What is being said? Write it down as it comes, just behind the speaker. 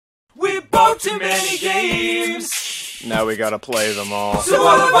bought too many games. Now we gotta play them all. So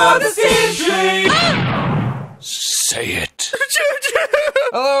what about the Steam Train? Say it.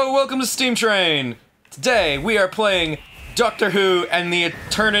 Hello, welcome to Steam Train. Today we are playing Doctor Who and the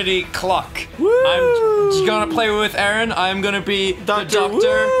Eternity Clock. Woo! I'm gonna play with Aaron. I'm gonna be the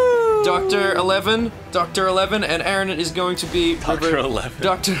Doctor. Doctor 11, and Aaron is going to be Doctor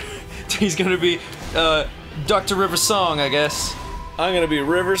 11. He's gonna be Dr. River Song, I guess. I'm gonna be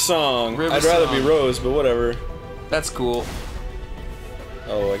River Song. River I'd rather Song. be Rose, but whatever. That's cool.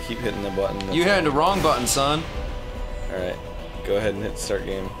 Oh, I keep hitting the button. You hitting the wrong button, son. Alright, go ahead and hit start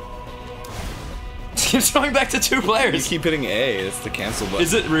game. Keeps going back to 2 You players. keep hitting A, it's the cancel button.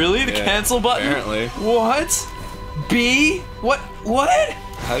 Is it really the Yeah, cancel button? apparently. What? B? What?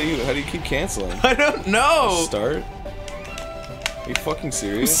 How do you keep canceling? I don't know. Start? Are you fucking I'm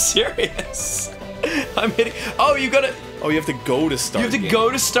serious? serious. I'm hitting. Oh, you gotta. Oh, you have to go to start You have to game.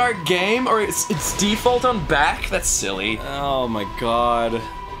 go to start game, or it's default on back. That's silly. Oh my god.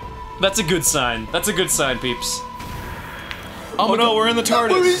 That's a good sign. That's a good sign, peeps. Oh no, we're in the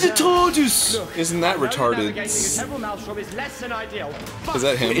TARDIS! We're in the TARDIS! Isn't that retarded? Is that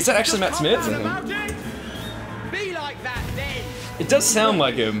him? Is that actually Matt Smith? Be like that then. It does sound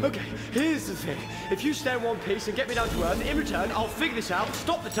like him. Okay, here's the thing. If you stay in one piece and get me down to earth, in return, I'll figure this out,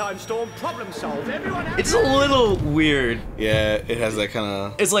 stop the time storm, problem solved. Everyone happy? It's a little weird. Yeah, it has that kind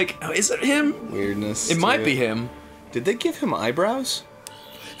of It's like, is it him? weirdness. It to might be him. Did they give him eyebrows?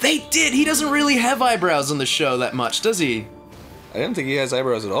 They did. He doesn't really have eyebrows on the show that much, does he? I didn't think he has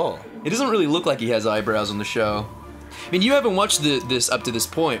eyebrows at all. It doesn't really look like he has eyebrows on the show. I mean, you haven't watched this up to this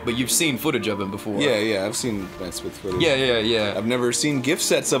point, but you've seen footage of him before. Yeah, I've seen Matt Smith footage. Yeah. I've never seen gift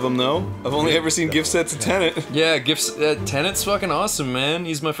sets of him though. I've only ever seen gift sets of Tenet. Yeah, gifts. Tennant's fucking awesome, man.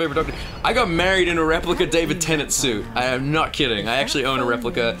 He's my favorite Doctor. I got married in a replica David Tennant suit. I am not kidding. I actually own a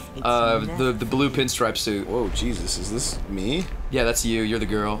replica, the blue pinstripe suit. Whoa, Jesus, is this me? Yeah, that's you. You're the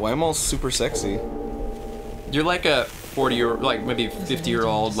girl. Why am I all super sexy? You're like a 40-year, like maybe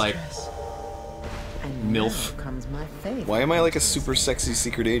 50-year-old, like MILF. Comes my favorite. Why am I like a super sexy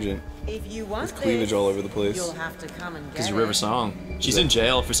secret agent? If you want With cleavage this, all over the place. You'll have to come and Because get you're River it. Song. She's in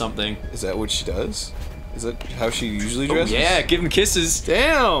jail for something. Is that what she does? Is that how she usually Oh dresses? yeah, give him kisses.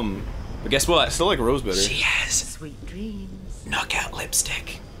 Damn! But guess what? I still like Rose better. She has Sweet dreams. knockout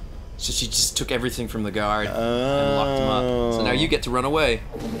lipstick. So she just took everything from the guard and locked him up. So now you get to run away.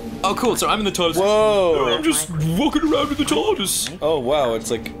 Oh, cool. So I'm in the TARDIS. Whoa! I'm just walking around in the TARDIS. Oh wow, it's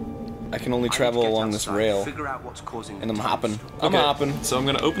like I can only travel along this rail. And I'm hopping. I'm Okay, hopping. So I'm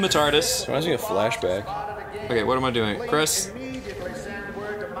gonna open the TARDIS. Reminds me of Flashback. Okay, what am I doing? Press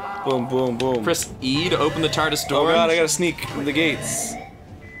Boom, boom, boom. E to open the TARDIS Oh door. god, I gotta sneak the gates.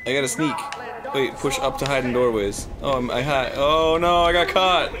 I gotta sneak. Wait, push up to hide in doorways. Oh, I hide. Oh no, I got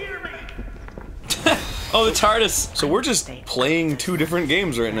caught. Oh, the TARDIS. So we're just playing 2 different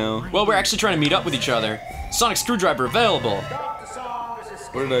games right now. Well, we're actually trying to meet up with each other. Sonic screwdriver available.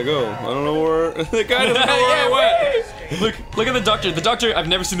 Where did I go? I don't know where. The guy doesn't know where I went. Look at the Doctor. The Doctor. I've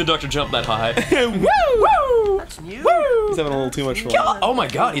never seen the Doctor jump that high. Woo! That's new. Woo! He's having a little too much fun. Oh my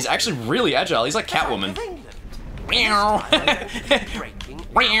God, he's actually really agile. He's like Catwoman. Meow.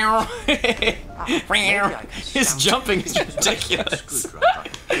 Meow. Meow. His jumping is ridiculous.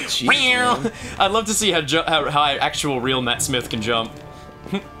 Jeez, Meow. man. I'd love to see how high actual real Matt Smith can jump.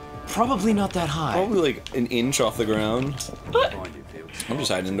 Probably not that high. Probably like an inch off the ground. What? I'm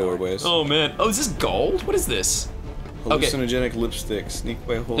just hiding in doorways. Oh man. Oh, is this gold? What is this? Hallucinogenic lipstick. Sneak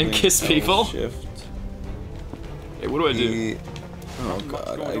by holding And kiss L people? Shift. Hey, what do I do? E. Oh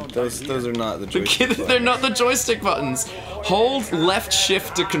god, those are not the joystick They're buttons. not the joystick buttons. Hold left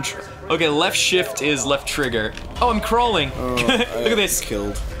shift to control. Okay, left shift is left trigger. Oh, I'm crawling. Oh, Look at this.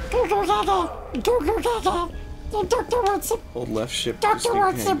 Killed. Hold left shift. Doctor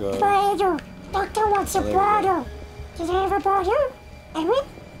wants a brother. Doctor wants a brother. Does he have a brother?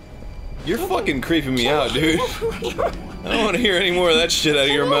 You're fucking creeping me out, dude. I don't want to hear any more of that shit out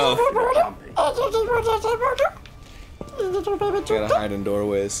of your mouth. Gotta hide in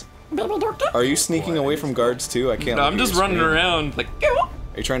doorways. Baby doctor? Are you sneaking away from guards too? I can't. No, look I'm at just your running screen. around like. Are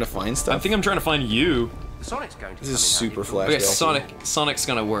you trying to find stuff? I think I'm trying to find you. This is super flashback. Okay, Sonic's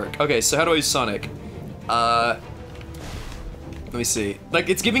gonna work. Okay, so how do I use Sonic? Let me see. Like,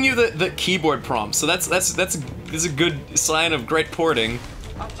 it's giving you the keyboard prompt, so that's a good sign of great porting.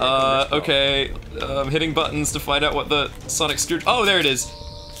 Okay, I'm hitting buttons to find out what the Sonic screw. Oh, there it is.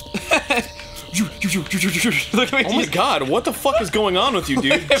 Look at me. Oh my god, what the fuck is going on with you,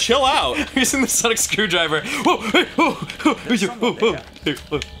 dude? Chill out. I'm using the Sonic screwdriver. I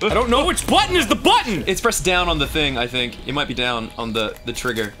don't know which button is the button! It's pressed down on the thing, I think. It might be down on the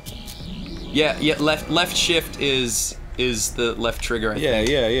trigger. Yeah, left shift is the left trigger, I think.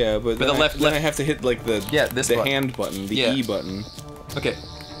 Yeah, but the then left- I have to hit like the this the button. hand button, the Yeah. E button. Okay,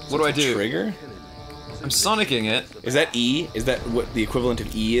 what do I do? Trigger? I'm sonicking it. Is that E? Is that what the equivalent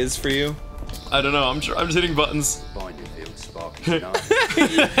of E is for you? I don't know, I'm just hitting buttons. You can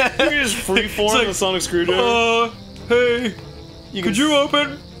just freeform It's like, the sonic screwdriver. Hey, could you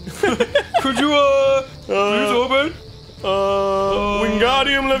open? Could you, please open?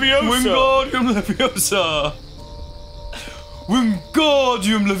 Wingardium Leviosa. Wingardium Leviosa!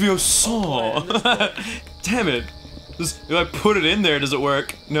 Wingardium Leviosa! Damn it. If I put it in there, does it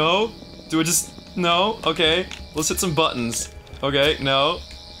work? No? Do I just... No? Okay. Let's hit some buttons. Okay, no.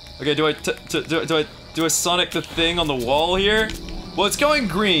 Okay, do I sonic the thing on the wall here? Well, it's going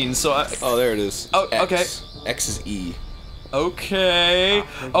green, so I... Oh, there it is. Oh, X. okay. X is E. Okay.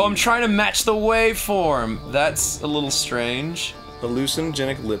 Oh, I'm trying to match the waveform. That's a little strange.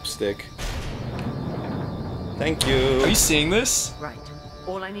 Hallucinogenic lipstick. Thank you. Are you seeing this? Right.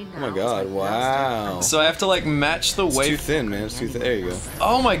 All I need now. Oh my god, wow. So I have to like match the It's too wave. thin, man. It's too thin. There you go.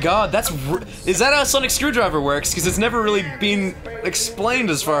 Oh my god, is that how a sonic screwdriver works? Because it's never really been explained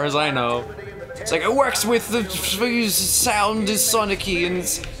as far as I know. It's like it works with the sound is sonicy and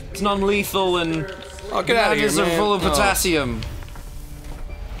it's non-lethal and Oh, get out of here, bananas are man. full of Oh. potassium.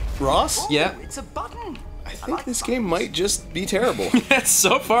 Ross? Yeah. It's a button. I think this game might just be terrible.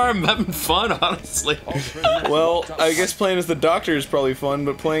 So far I'm having fun, honestly. Well, I guess playing as the Doctor is probably fun,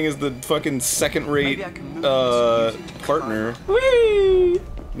 but playing as the fucking second-rate, partner, Whee!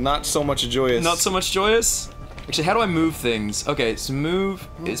 not so much joyous. Not so much joyous. Actually, how do I move things? Okay, so move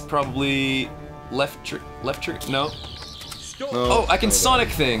is probably left trigger, no. Oh, I can sonic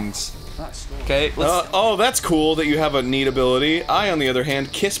things. Okay, let's Oh, that's cool that you have a neat ability. I, on the other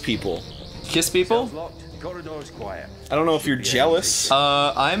hand, kiss people. kiss people. I don't know if you're jealous.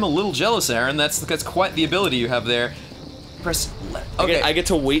 I'm a little jealous, Aaron. That's quite the ability you have there. Press left. Okay, I get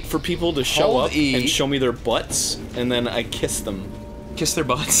to wait for people to show Hold up E. and show me their butts, and then I kiss them. kiss their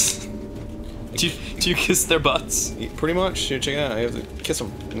butts. do you kiss their butts? Pretty much. Here, check it out. I have to kiss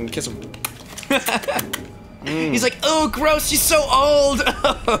them and kiss them. He's like, oh, gross, you're so old.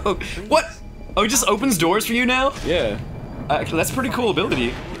 Oh, what? Oh, he just opens doors for you now? Yeah. Actually, that's a pretty cool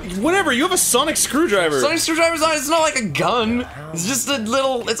ability. Whatever. You have a sonic screwdriver. Sonic screwdriver's not. It's not like a gun. It's just a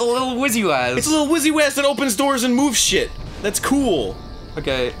little. It's a little whizzy waz. It's a little whizzy west that opens doors and moves shit. That's cool.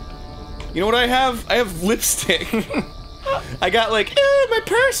 Okay. You know what I have? I have lipstick. I got like, my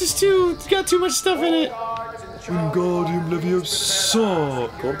purse is it's got too much stuff in it. Wingardium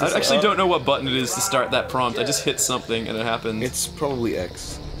Leviosa. I actually don't know what button it is to start that prompt. I just hit something and it happens. It's probably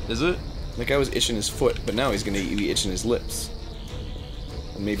X. Is it? The guy was itching his foot, but now he's gonna be itching his lips.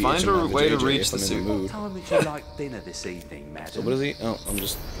 And maybe Find itching a on the way to JJ reach if the I'm in suit. mood. Time would you like dinner this evening, madam? So what is he? Oh, I'm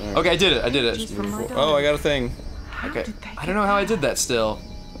just. Alright. Okay, I did it. Oh, I got a thing. Okay. I don't know how I did that still.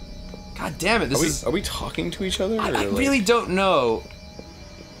 God damn it, this is... Are we talking to each other? I or, like, really don't know.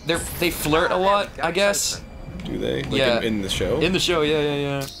 They flirt a lot, I guess. Do they? Like Yeah. in the show? In the show,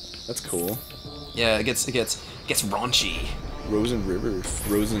 yeah. That's cool. Yeah, it gets raunchy. Rose and River.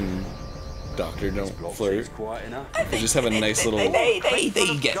 Rose and Doctor don't flirt. They just have a nice little. They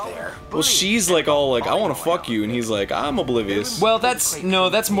get there. Well, she's like all like, I want to fuck you, and he's like, I'm oblivious. Well,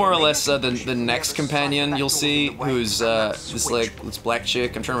 that's more or less the next companion you'll see, who's this black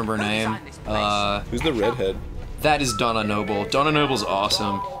chick. I'm trying to remember her name. Who's the redhead? That is Donna Noble. Donna Noble's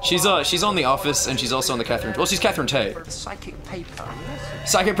awesome. She's on The Office, and she's also on the Catherine. Well, she's Catherine Tate. Psychic paper.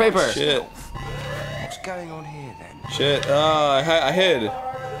 Psychic paper. Shit. What's going on here then? Shit. I hid.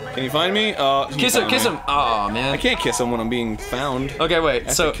 Can you find me? Kiss him. Aw, man. I can't kiss him when I'm being found. Okay, I wait.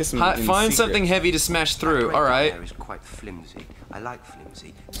 have So to kiss him find in secret. something heavy to smash through. All right. Is quite flimsy. I like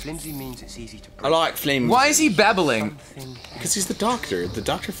flimsy. Flimsy means it's easy to break. I like flames. Why is he babbling? Something Because he's the Doctor. The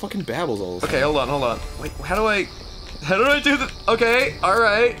Doctor fucking babbles all the time. Okay, hold on. Wait, how do I do the? Okay, all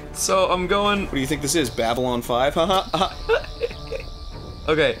right. So I'm going. What do you think this is? Babylon 5? Haha.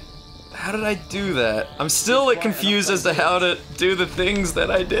 Okay. How did I do that? I'm still like confused as to how to do the things that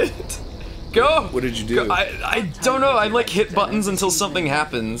I did. Go! What did you do? Go. I don't know. I like hit buttons until something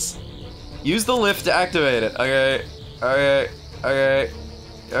happens. Use the lift to activate it. Okay.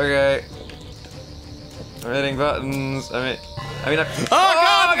 I'm hitting buttons. I mean. Oh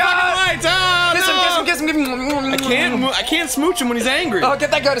God! God! Fucking right! Oh, Kiss him. I can't smooch him when he's angry. Oh,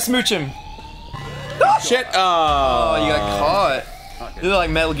 get that guy to smooch him. Shit! Oh, you got caught. You're like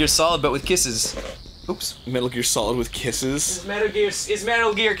Metal Gear Solid, but with kisses. Oops. Metal Gear Solid with kisses. Metal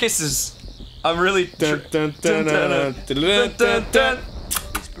Gear kisses. I'm really. Dun, dun, dun, dun, dun, dun, dun, dun.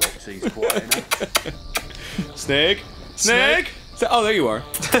 This block seems quiet enough. Snake! Snake! Oh, there you are.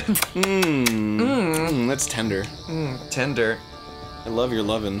 That's tender. Tender. I love your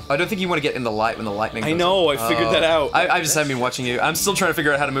lovin'. I don't think you want to get in the light when the lightning I goes know, up. I figured that out. I just haven't been watching you. I'm still trying to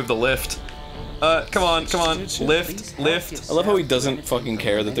figure out how to move the lift. Come on. Lift. I love how he doesn't fucking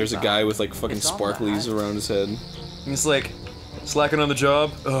care that there's a guy with like fucking sparklies around his head. He's like, slacking on the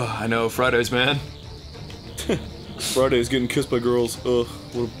job. Oh, I know, Fridays, man. Friday's getting kissed by girls. Ugh,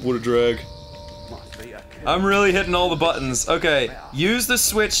 what a drag. I'm really hitting all the buttons. Okay, use the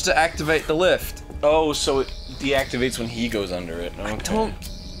switch to activate the lift. Oh, so it deactivates when he goes under it. Okay. I don't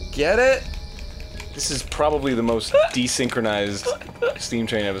get it. This is probably the most desynchronized Steam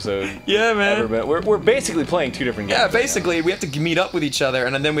Train episode Yeah, man. ever been. We're basically playing two different games. Yeah, basically, we have to meet up with each other,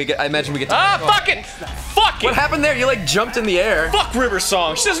 and then we get. I imagine we get. To Fuck it! Fuck it! What happened there? You like jumped in the air. Fuck River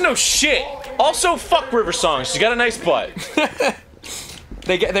Song. She doesn't know shit. Also, fuck River Song. She's got a nice butt.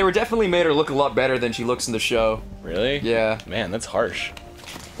 They were definitely made her look a lot better than she looks in the show. Really? Yeah. Man, that's harsh.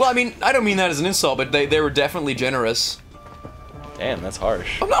 Well, I mean, I don't mean that as an insult, but they were definitely generous. Damn, that's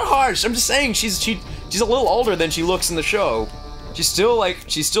harsh. I'm not harsh. I'm just saying she's a little older than she looks in the show. She's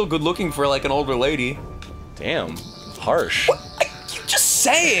still good looking for like an older lady. Damn, harsh. What? You're just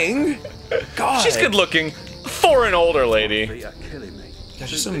saying. God. She's good looking for an older lady. God,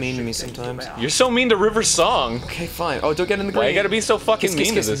 you're so mean to me sometimes. You're so mean to River Song. Okay, fine. Oh, don't get in the green. Why you gotta be so fucking Kiss,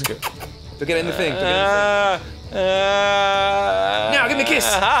 mean kiss, to this kiss. guy? Don't get in the thing. Don't get in the thing. Now, give me a kiss.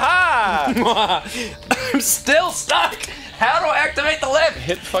 I'm still stuck. How do I activate the lift?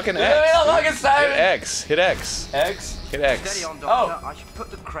 Hit fucking Give X. me the fucking Hit time. X. Hit X. X. Hit X. Steady on, Oh. Doctor. I should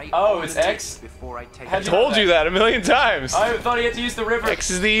put the crate Oh, on it's the X? tip before I take How'd it. you- Told you that a million times. I thought he had to use the river. X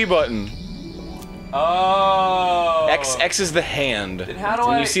is the E button. Oh. X is the hand. Then how do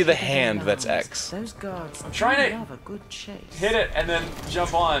when I- you see the hand, that's X. Those guards trying to- love a good chase. Hit it and then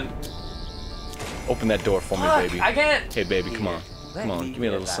jump on. Open that door for me, Fuck, baby. I can't. Hey, baby, come on. Come on, give me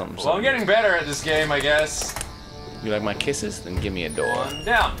a little something. Well, I'm getting better at this game, I guess. You like my kisses? Then give me a door. One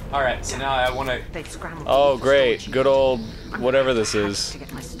down. All right, so now I want to. They've scrambled. Oh, to the great. storage Good unit. old I'm whatever gonna this have is. To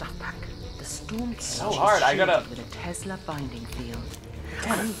get my stuff back. The storm So cage is hard, I gotta- shielded with a Tesla binding field.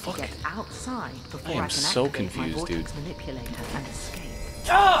 I need to get outside before I am can so activate my confused, dude. vortex manipulator and escape.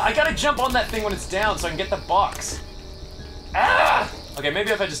 Ah! I gotta jump on that thing when it's down so I can get the box. Ah! Okay,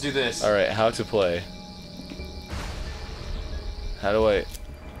 maybe if I just do this. All right, how to play? How do I?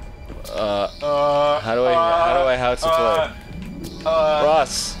 How to play?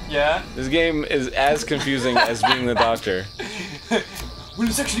 Ross, Yeah. this game is as confusing as being the Doctor. Well,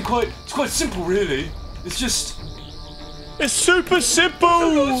 it's actually quite simple, really. It's just. It's super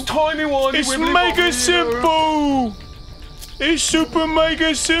simple. Tiny one. It's mega simple. It's super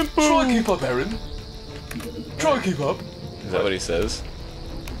mega simple. Try and keep up, Aaron. Try and keep up. Is that what he says?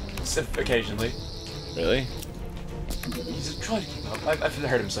 Occasionally. Really? He said, try to keep up. I've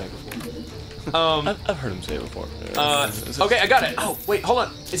heard him say it before. I've heard him say it before. Okay, I got it. Oh, wait, hold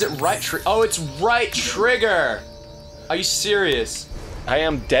on. Is it right Oh, it's right trigger. Are you serious? I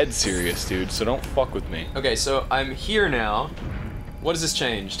am dead serious, dude. So don't fuck with me. Okay, so I'm here now. What has this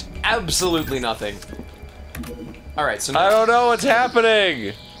changed? Absolutely nothing. All right, so now I don't know what's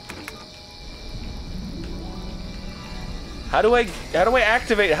happening. How do I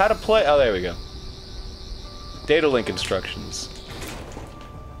activate? How to play? Oh, there we go. Data link instructions.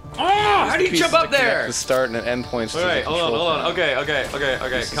 Oh, how do you Pieces jump up to connect there? The start and end points. All to right, the hold on, control hold on. panel.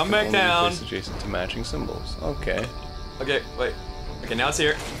 Okay. Pieces Come can back only be down. placed adjacent to matching symbols. Okay. Okay, wait. Okay, now it's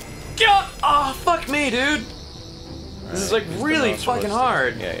here. Get up! Oh, fuck me, dude. This is like Use the really mouse fucking joystick.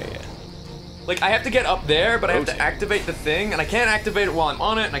 hard. Yeah. Like, I have to get up there, but I have to Rotate. activate the thing, and I can't activate it while I'm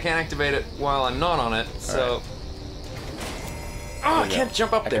on it, and I can't activate it while I'm not on it, so... Oh, I can't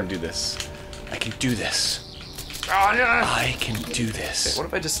jump up I there. can do this. I can do this. Oh, no. I can do this. What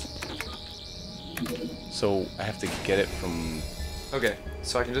if I just... So I have to get it from Okay,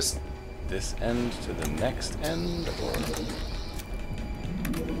 so I can just... this end to the next end, or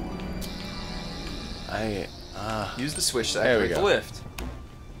use the switch to There we activate the go. lift.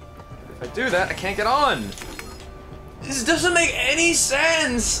 If I do that, I can't get on. This doesn't make any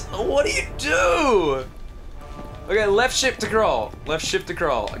sense. What do you do? Okay, left shift to crawl. Left shift to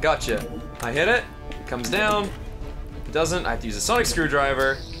crawl. I gotcha. I hit it. It comes down. It doesn't. I have to use a sonic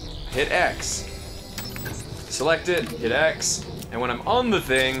screwdriver. Hit X. Select it. Hit X. And when I'm on the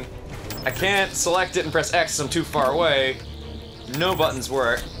thing, I can't select it and press X. I'm too far away. No buttons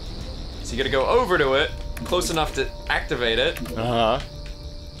work. So you gotta go over to it, close enough to activate it.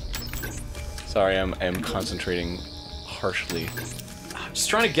 Sorry, I'm concentrating harshly. I'm just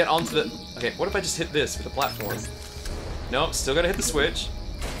trying to get onto the... Okay, what if I just hit this with a platform? Nope, still gotta hit the switch.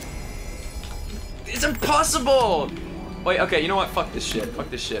 It's impossible! Wait, okay, you know what? Fuck this shit. Fuck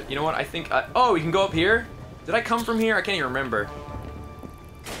this shit. You know what? I think oh, we can go up here? Did I come from here? I can't even remember.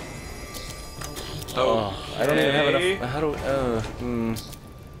 Oh, I don't even have enough. How do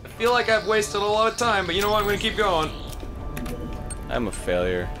I feel like I've wasted a lot of time, but you know what? I'm gonna keep going. I'm a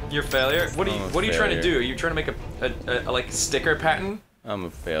failure. You're a failure? What are you trying to do? Are you trying to make a like sticker pattern? I'm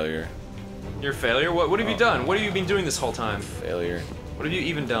a failure. You're a failure? What have you done? What have you been doing this whole time? Failure. What have you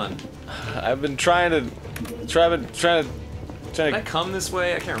even done? I've been trying to Can I come this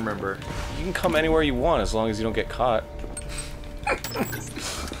way? I can't remember. You can come anywhere you want as long as you don't get caught.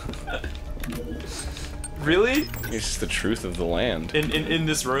 Really? It's just the truth of the land. In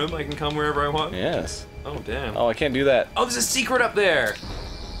this room, I can come wherever I want? Yes. Oh, damn. Oh, I can't do that. Oh, there's a secret up there!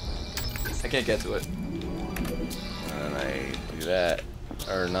 I can't get to it. And I do that.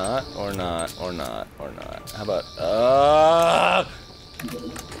 Or not, or not, or not, or not. How about,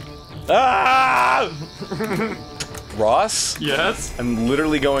 Ross? Yes? I'm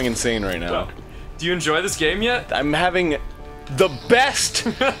literally going insane right now. Do you enjoy this game yet? I'm having the best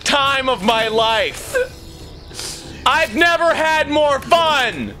time of my life! I've never had more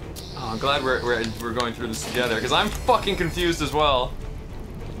fun! Oh, I'm glad we're going through this together, because I'm fucking confused as well.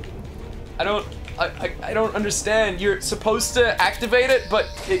 I don't understand. You're supposed to activate it, but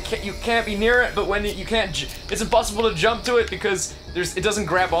you can't be near it. But when you can't, it's impossible to jump to it because it doesn't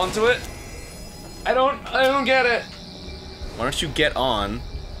grab onto it. I don't get it. Why don't you get on?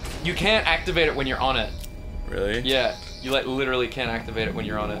 You can't activate it when you're on it. Really? Yeah, you literally can't activate it when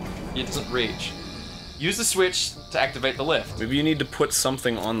you're on it. It doesn't reach. Use the switch to activate the lift. Maybe you need to put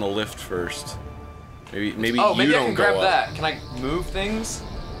something on the lift first. Maybe oh, you maybe don't I can go grab up. that. Can I move things?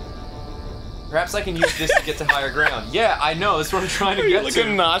 Perhaps I can use this to get to higher ground. Yeah, I know. That's what I'm trying to get like to. a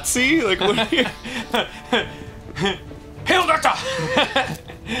Nazi? Like what? Are you... Hail, Doctor!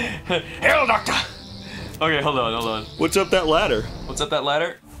 Hail, Doctor! Okay, hold on. What's up that ladder? What's up that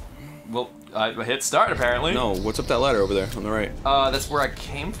ladder? Well, I hit start apparently. No, what's up that ladder over there on the right? That's where I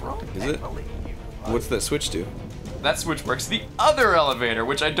came from. Is it? What's that switch do? That switch works the other elevator,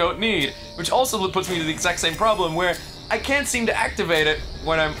 which I don't need, which also puts me to the exact same problem where I can't seem to activate it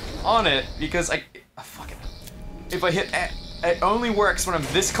when I'm on it because fucking. If I hit, it only works when I'm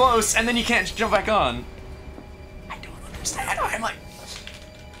this close, and then you can't jump back on. I don't understand. I'm like,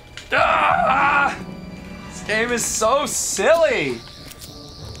 this game is so silly.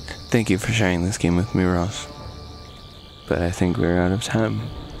 Thank you for sharing this game with me, Ross. But I think we're out of time.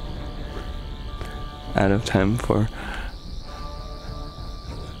 Out of time for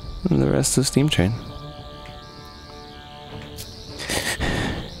the rest of Steam Train.